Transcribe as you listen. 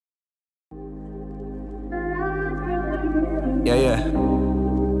Yeah.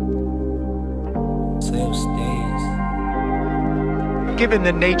 Sleem Steez. Given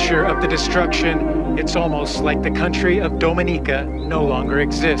the nature of the destruction, it's almost like the country of Dominica no longer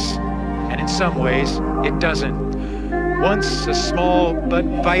exists. And in some ways, it doesn't. Once a small but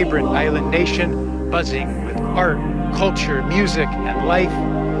vibrant island nation, buzzing with art, culture, music, and life,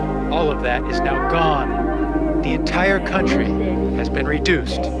 all of that is now gone. The entire country has been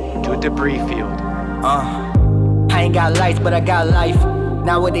reduced to a debris field. I ain't got lights, but I got life.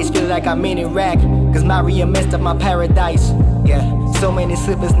 Nowadays feel like I'm in Iraq, cause Maria messed up my paradise. Yeah, so many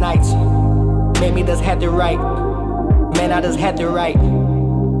sleepless nights. Made me just had to write. Man, I just had to write.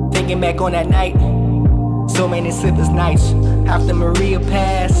 Thinking back on that night. So many sleepless nights. After Maria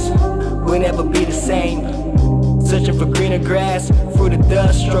passed, we'll never be the same. Searching for greener grass, through the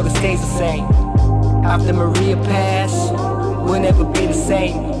dust, struggle stays the same. After Maria passed, we'll never be the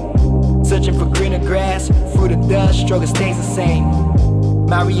same. Searching for greener grass, through the dust, struggle stays the same.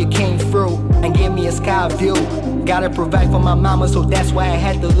 Maria came through and gave me a sky view. Gotta provide for my mama, so that's why I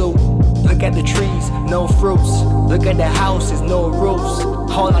had to loot. Look at the trees, no fruits. Look at the houses, no roofs.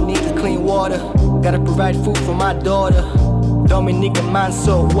 All I need is clean water. Gotta provide food for my daughter. Dominica man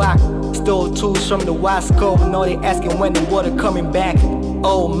so whack. Stole tools from the West Coast. Now they asking when the water coming back.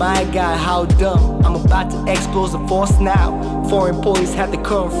 Oh my God, how dumb. I'm about to expose the force now. Foreign police had to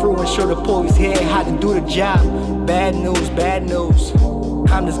come through and show the police here how to do the job. Bad news, bad news.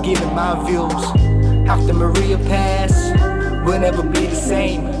 I'm just giving my views. After Maria passed, we'll never be the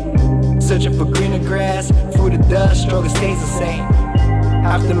same. Searching for greener grass, through the dust, struggle stays the same.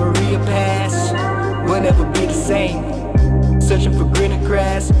 After Maria passed, we'll never be the same. Searching for greener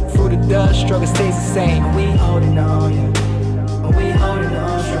grass, through the dust, struggle stays the same. We holding on, yeah. We holding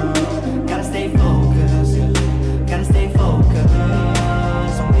on strong. Gotta stay focused, yeah. Gotta stay focused.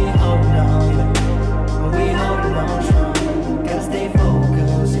 We holding on, yeah. We holding on strong. Gotta stay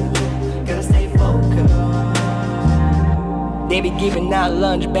focused, yeah. Gotta stay focused. They be giving out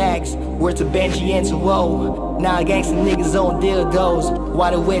lunch bags, words to Benji and to Woe. Now gangsta niggas on dildos,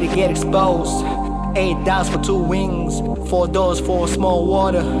 why the way to get exposed? $8 for 2 wings, $4 for a small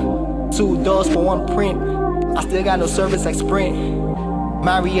water, $2 for 1 print. I still got no service like Sprint.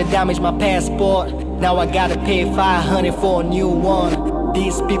 Maria damaged my passport, now I gotta pay $500 for a new one.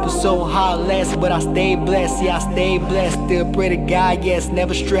 These people so heartless, but I stay blessed, yeah I stay blessed. Still pray to God, yes,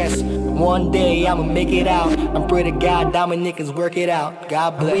 never stress. One day I'ma make it out. I'm pray to God, Dominicans work it out.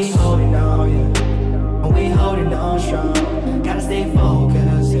 God bless. We holding on, yeah. We holding on strong. Gotta stay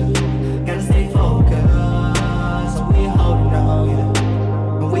focused, yeah. Gotta stay focused. We holding on,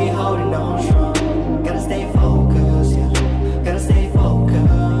 yeah. We holding on strong. Gotta stay focused, yeah. Gotta stay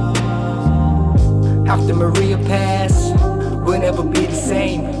focused. After Maria passed, we'll never be the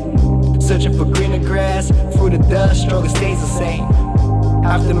same. Searching for greener grass, through the dust, struggle stays the same.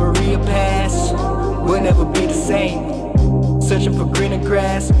 After Maria passed, we'll never be the same. Searching for greener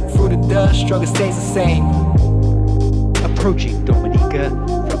grass, through the dust, struggle stays the same. Approaching Dominica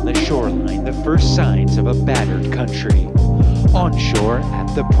from the shoreline, the first signs of a battered country. Onshore at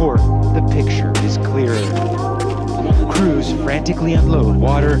the port, the picture is clearer. Crews frantically unload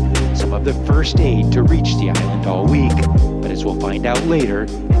water, some of the first aid to reach the island all week, but as we'll find out later,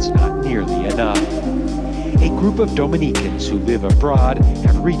 it's not nearly enough. A group of Dominicans who live abroad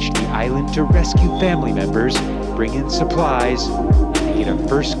have reached the island to rescue family members, bring in supplies, and get a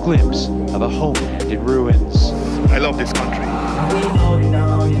first glimpse of a homeland in ruins. I love this country. We holding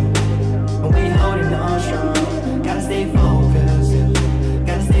on, yeah. We holding on strong. Gotta stay focused, yeah.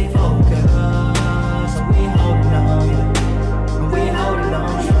 Gotta stay focused. We holding on, yeah. We holding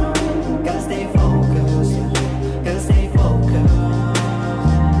on strong. Gotta stay focused, yeah. Gotta stay focused.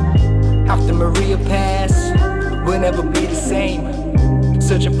 After Maria passed, we'll never be the same.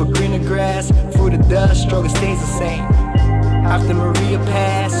 Searching for greener grass, through the dust, struggle stays the same. After Maria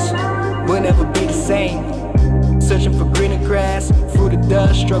passed, we'll never be the same. Searching for greener grass, through the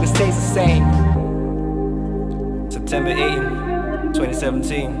dust, struggle stays the same. September 8th,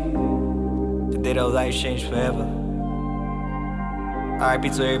 2017, the day that life changed forever. R.I.P.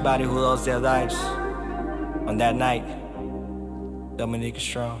 to everybody who lost their lives on that night. Dominica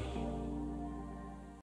strong.